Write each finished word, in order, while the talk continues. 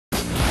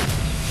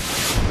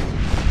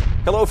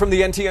Hello from the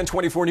NTN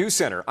 24 News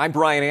Center. I'm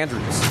Brian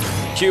Andrews.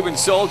 Cuban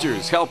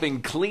soldiers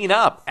helping clean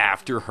up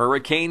after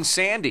Hurricane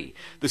Sandy.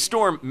 The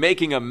storm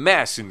making a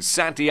mess in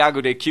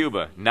Santiago de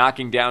Cuba,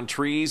 knocking down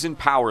trees and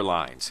power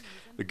lines.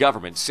 The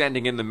government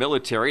sending in the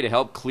military to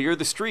help clear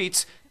the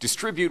streets,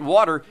 distribute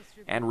water,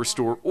 and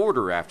restore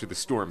order after the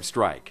storm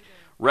strike.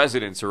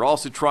 Residents are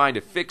also trying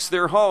to fix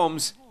their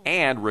homes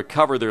and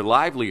recover their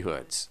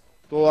livelihoods.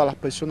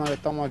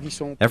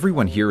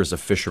 Everyone here is a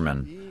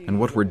fisherman, and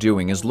what we're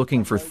doing is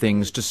looking for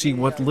things to see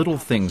what little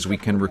things we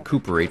can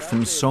recuperate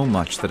from so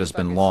much that has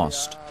been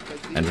lost.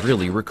 And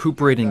really,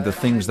 recuperating the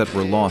things that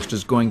were lost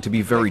is going to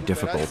be very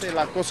difficult.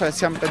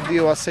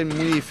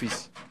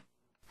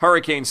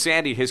 Hurricane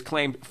Sandy has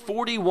claimed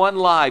 41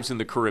 lives in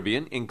the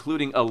Caribbean,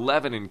 including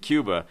 11 in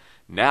Cuba.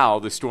 Now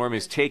the storm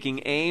is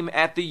taking aim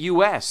at the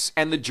U.S.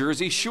 and the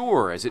Jersey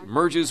Shore as it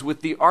merges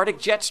with the Arctic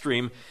jet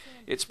stream.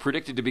 It's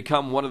predicted to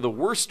become one of the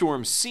worst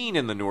storms seen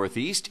in the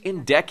Northeast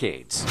in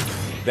decades.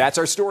 That's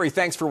our story.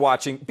 Thanks for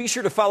watching. Be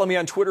sure to follow me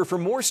on Twitter for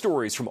more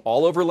stories from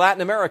all over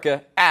Latin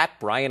America at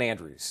Brian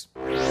Andrews.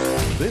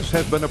 This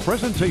has been a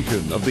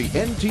presentation of the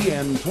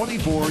NTN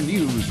 24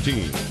 News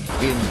Team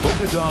in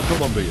Bogota,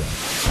 Colombia.